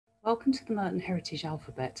Welcome to the Merton Heritage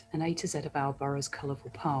Alphabet, an A to Z of our borough's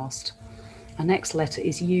colourful past. Our next letter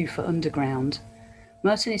is U for Underground.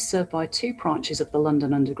 Merton is served by two branches of the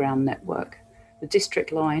London Underground network, the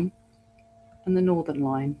District Line and the Northern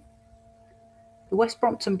Line. The West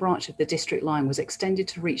Brompton branch of the District Line was extended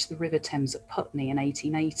to reach the River Thames at Putney in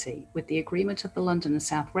 1880. With the agreement of the London and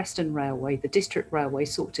South Western Railway, the District Railway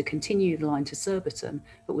sought to continue the line to Surbiton,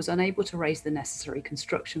 but was unable to raise the necessary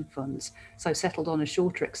construction funds, so settled on a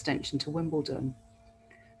shorter extension to Wimbledon.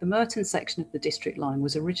 The Merton section of the District Line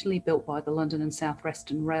was originally built by the London and South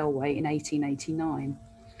Western Railway in 1889.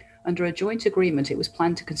 Under a joint agreement, it was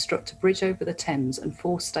planned to construct a bridge over the Thames and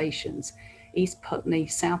 4 stations: East Putney,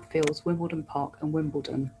 Southfields, Wimbledon Park and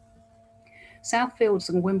Wimbledon. Southfields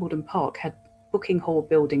and Wimbledon Park had booking hall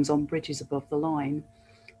buildings on bridges above the line.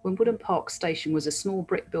 Wimbledon Park Station was a small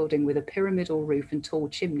brick building with a pyramidal roof and tall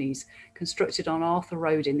chimneys, constructed on Arthur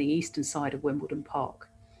Road in the eastern side of Wimbledon Park.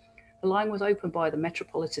 The line was opened by the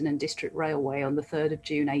Metropolitan and District Railway on the 3rd of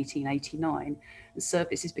June 1889, and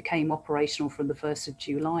services became operational from the 1st of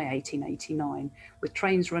July 1889, with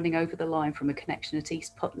trains running over the line from a connection at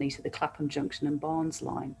East Putney to the Clapham Junction and Barnes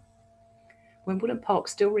line. Wimbledon Park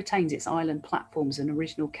still retains its island platforms and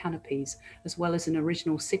original canopies, as well as an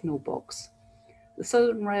original signal box. The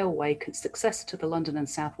Southern Railway, successor to the London and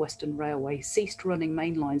South Western Railway, ceased running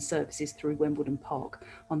mainline services through Wimbledon Park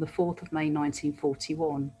on the 4th of May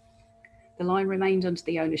 1941. The line remained under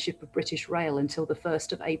the ownership of British Rail until the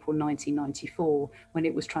 1st of April 1994, when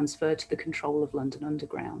it was transferred to the control of London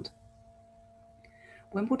Underground.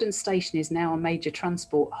 Wimbledon Station is now a major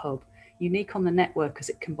transport hub, unique on the network as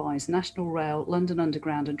it combines National Rail, London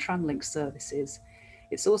Underground and Tramlink services.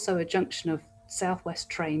 It's also a junction of South West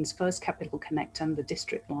Trains, First Capital Connect and the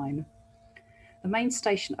District Line. The main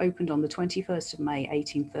station opened on the 21st of May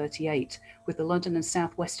 1838 with the London and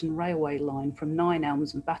South Western Railway line from Nine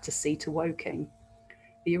Elms and Battersea to Woking.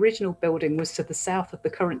 The original building was to the south of the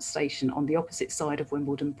current station on the opposite side of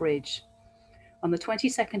Wimbledon Bridge. On the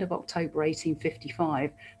 22nd of October 1855,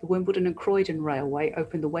 the Wimbledon and Croydon Railway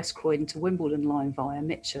opened the West Croydon to Wimbledon line via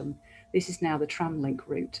Mitcham. This is now the Tramlink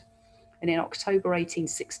route. And in October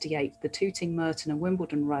 1868, the Tooting, Merton and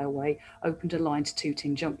Wimbledon Railway opened a line to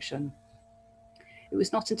Tooting Junction. It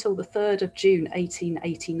was not until the 3rd of June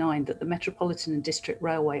 1889 that the Metropolitan and District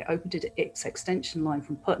Railway opened its extension line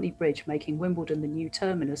from Putney Bridge, making Wimbledon the new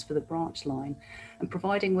terminus for the branch line and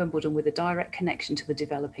providing Wimbledon with a direct connection to the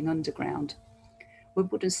developing underground.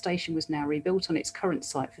 Wimbledon Station was now rebuilt on its current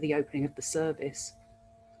site for the opening of the service.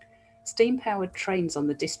 Steam-powered trains on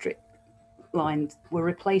the District Line were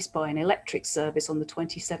replaced by an electric service on the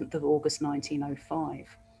 27th of August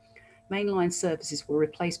 1905. Mainline services were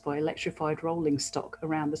replaced by electrified rolling stock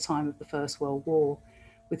around the time of the First World War,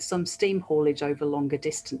 with some steam haulage over longer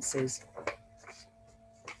distances.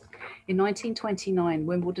 In 1929,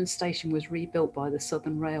 Wimbledon Station was rebuilt by the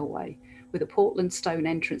Southern Railway, with a Portland stone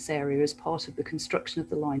entrance area as part of the construction of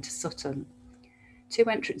the line to Sutton. 2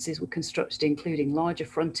 entrances were constructed, including larger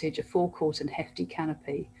frontage, a forecourt and hefty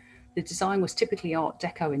canopy. The design was typically Art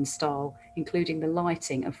Deco in style, including the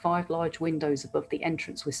lighting and 5 large windows above the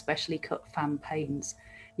entrance with specially cut fan panes.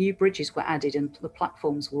 New bridges were added and the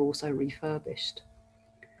platforms were also refurbished.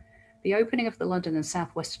 The opening of the London and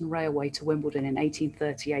South Western Railway to Wimbledon in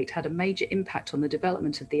 1838 had a major impact on the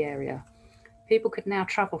development of the area. People could now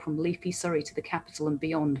travel from leafy Surrey to the capital and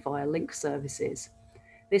beyond via link services.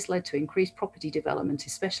 This led to increased property development,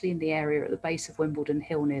 especially in the area at the base of Wimbledon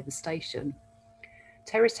Hill near the station.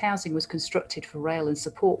 Terraced housing was constructed for rail and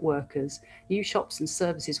support workers. New shops and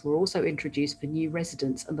services were also introduced for new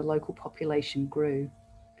residents, and the local population grew.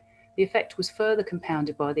 The effect was further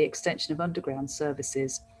compounded by the extension of underground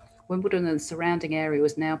services. Wimbledon and the surrounding area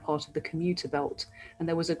was now part of the commuter belt, and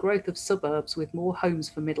there was a growth of suburbs with more homes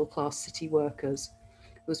for middle-class city workers.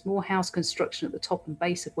 There was more house construction at the top and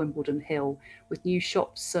base of Wimbledon Hill, with new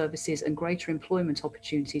shops, services and greater employment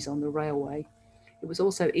opportunities on the railway. It was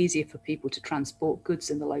also easier for people to transport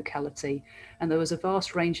goods in the locality, and there was a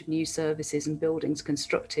vast range of new services and buildings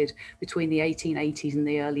constructed between the 1880s and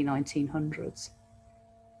the early 1900s.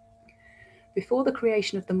 Before the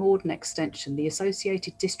creation of the Morden extension, the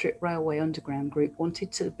Associated District Railway Underground Group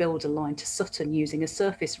wanted to build a line to Sutton using a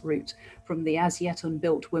surface route from the as yet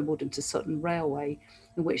unbuilt Wimbledon to Sutton Railway,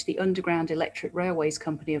 in which the Underground Electric Railways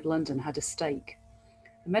Company of London had a stake.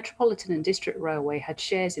 The Metropolitan and District Railway had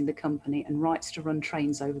shares in the company and rights to run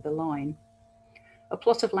trains over the line. A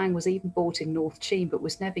plot of land was even bought in North Cheam but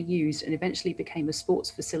was never used and eventually became a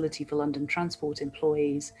sports facility for London Transport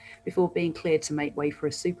employees before being cleared to make way for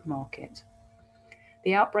a supermarket.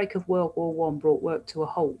 The outbreak of World War I brought work to a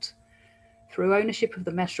halt. Through ownership of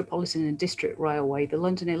the Metropolitan and District Railway, the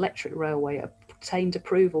London Electric Railway obtained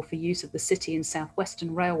approval for use of the City and South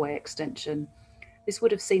Western Railway extension. This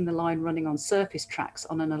would have seen the line running on surface tracks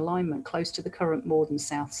on an alignment close to the current Morden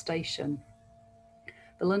South station.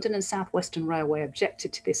 The London and South Western Railway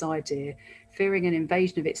objected to this idea, fearing an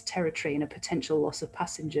invasion of its territory and a potential loss of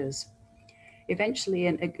passengers. Eventually,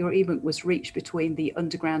 an agreement was reached between the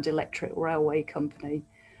Underground Electric Railway Company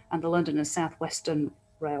and the London and South Western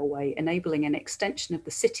Railway, enabling an extension of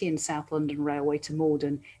the City and South London Railway to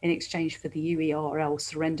Morden in exchange for the UERL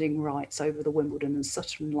surrendering rights over the Wimbledon and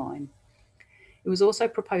Sutton line. It was also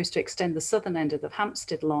proposed to extend the southern end of the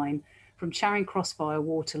Hampstead line from Charing Cross via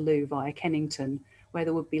Waterloo via Kennington, where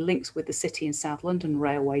there would be links with the City and South London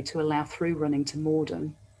Railway to allow through running to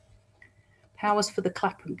Morden. Powers for the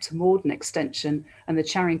Clapham to Morden extension and the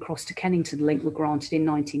Charing Cross to Kennington link were granted in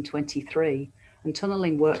 1923, and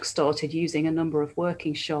tunnelling work started using a number of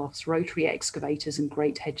working shafts, rotary excavators and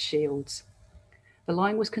great head shields. The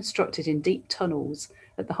line was constructed in deep tunnels.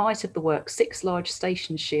 At the height of the work, 6 large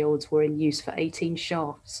station shields were in use for 18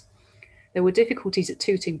 shafts. There were difficulties at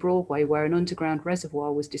Tooting Broadway, where an underground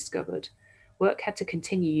reservoir was discovered. Work had to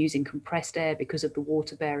continue using compressed air because of the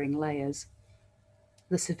water-bearing layers.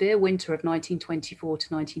 The severe winter of 1924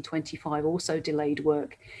 to 1925 also delayed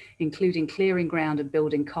work, including clearing ground and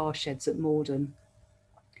building car sheds at Morden.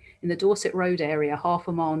 In the Dorset Road area, half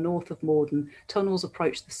a mile north of Morden, tunnels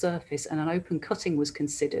approached the surface and an open cutting was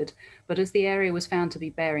considered, but as the area was found to be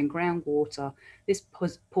bearing groundwater, this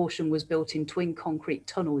portion was built in twin concrete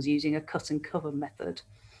tunnels using a cut and cover method.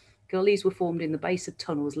 Gullies were formed in the base of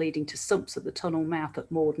tunnels leading to sumps at the tunnel mouth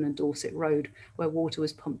at Morden and Dorset Road, where water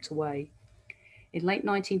was pumped away. In late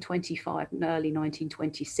 1925 and early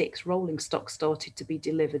 1926, rolling stock started to be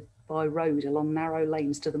delivered by road along narrow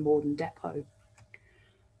lanes to the Morden depot.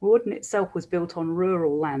 Morden itself was built on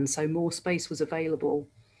rural land, so more space was available.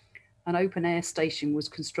 An open-air station was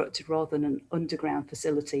constructed rather than an underground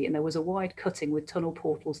facility, and there was a wide cutting with tunnel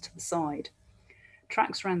portals to the side.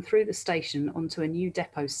 Tracks ran through the station onto a new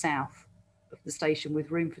depot south of the station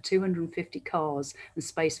with room for 250 cars and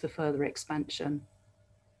space for further expansion.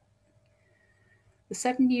 The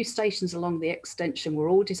 7 new stations along the extension were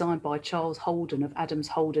all designed by Charles Holden of Adams,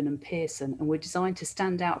 Holden and Pearson, and were designed to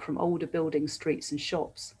stand out from older buildings, streets and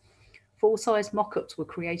shops. Full-size mock-ups were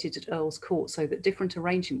created at Earl's Court so that different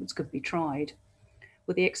arrangements could be tried.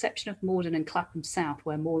 With the exception of Morden and Clapham South,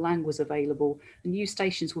 where more land was available, the new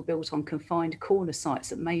stations were built on confined corner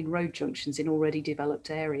sites at main road junctions in already developed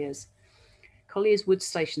areas. Colliers Wood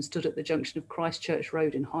station stood at the junction of Christchurch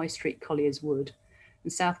Road and High Street, Colliers Wood,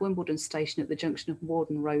 and South Wimbledon station at the junction of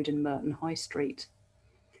Morden Road and Merton High Street.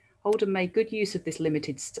 Holden made good use of this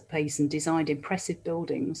limited space and designed impressive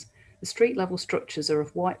buildings. The street-level structures are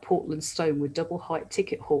of white Portland stone with double-height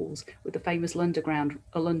ticket halls, with the famous London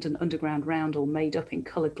Underground roundel made up in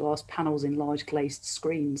coloured glass panels in large glazed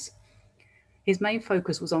screens. His main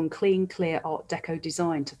focus was on clean, clear Art Deco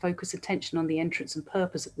design to focus attention on the entrance and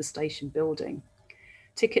purpose of the station building.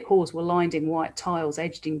 Ticket halls were lined in white tiles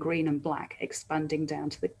edged in green and black, expanding down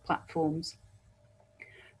to the platforms.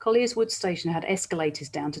 Colliers Wood station had escalators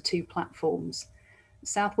down to 2 platforms.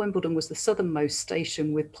 South Wimbledon was the southernmost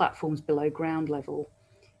station with platforms below ground level.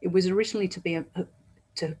 It was originally to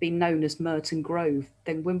have been known as Merton Grove,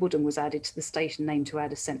 then Wimbledon was added to the station name to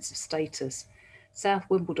add a sense of status. South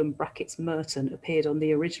Wimbledon (Merton) appeared on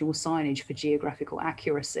the original signage for geographical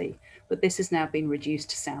accuracy, but this has now been reduced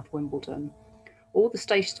to South Wimbledon. All the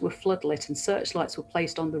stations were floodlit and searchlights were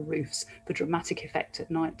placed on the roofs for dramatic effect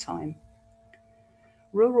at night time.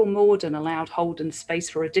 Rural Morden allowed Holden space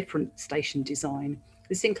for a different station design.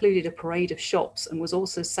 This included a parade of shops and was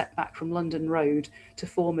also set back from London Road to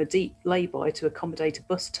form a deep lay-by to accommodate a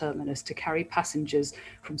bus terminus to carry passengers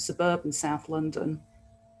from suburban South London.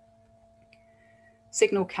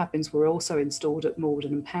 Signal cabins were also installed at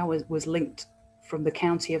Morden and power was linked from the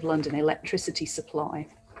County of London electricity supply.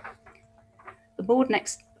 The Morden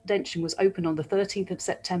extension was opened on the 13th of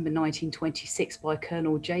September 1926 by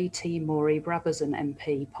Colonel J.T. Maury Brabazon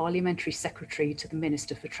MP, Parliamentary Secretary to the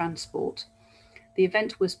Minister for Transport. The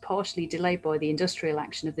event was partially delayed by the industrial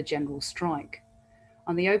action of the general strike.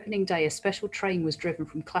 On the opening day, a special train was driven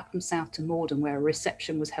from Clapham South to Morden, where a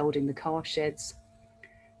reception was held in the car sheds.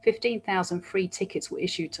 15,000 free tickets were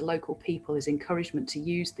issued to local people as encouragement to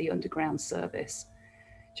use the underground service.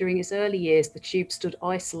 During its early years, the tube stood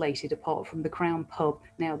isolated apart from the Crown pub,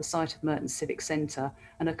 now the site of Merton Civic Centre,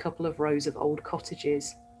 and a couple of rows of old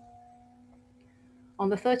cottages. On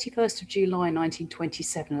the 31st of July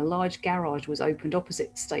 1927, a large garage was opened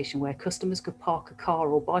opposite the station where customers could park a car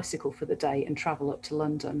or bicycle for the day and travel up to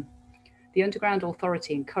London. The Underground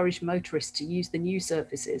Authority encouraged motorists to use the new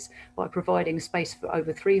surfaces by providing space for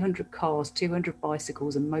over 300 cars, 200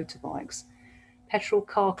 bicycles and motorbikes. Petrol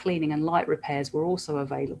car cleaning and light repairs were also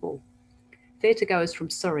available. Theatregoers from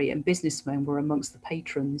Surrey and businessmen were amongst the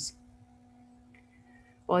patrons.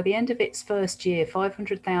 By the end of its first year,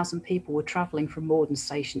 500,000 people were travelling from Morden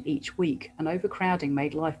Station each week, and overcrowding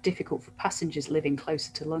made life difficult for passengers living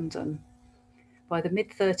closer to London. By the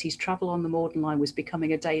mid-30s, travel on the Morden line was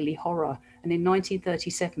becoming a daily horror, and in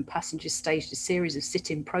 1937 passengers staged a series of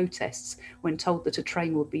sit-in protests when told that a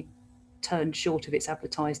train would be turned short of its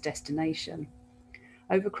advertised destination.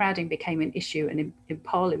 Overcrowding became an issue in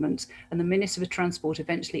Parliament, and the Minister for Transport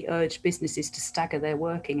eventually urged businesses to stagger their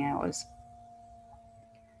working hours.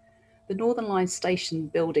 The Northern Line station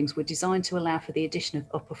buildings were designed to allow for the addition of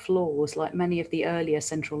upper floors, like many of the earlier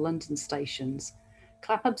central London stations.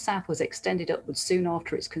 Clapham South was extended upwards soon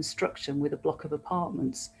after its construction with a block of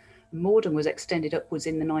apartments. Morden was extended upwards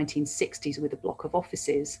in the 1960s with a block of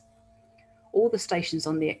offices. All the stations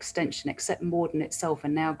on the extension, except Morden itself, are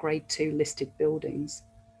now Grade 2 listed buildings.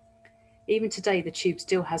 Even today, the Tube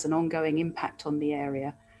still has an ongoing impact on the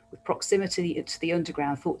area, with proximity to the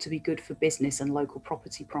Underground thought to be good for business and local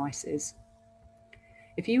property prices.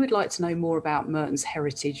 If you would like to know more about Merton's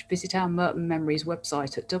heritage, visit our Merton Memories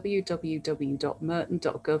website at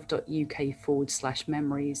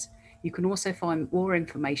www.merton.gov.uk/memories. You can also find more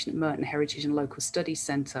information at Merton Heritage and Local Studies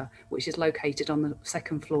Centre, which is located on the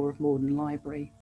second floor of Morden Library.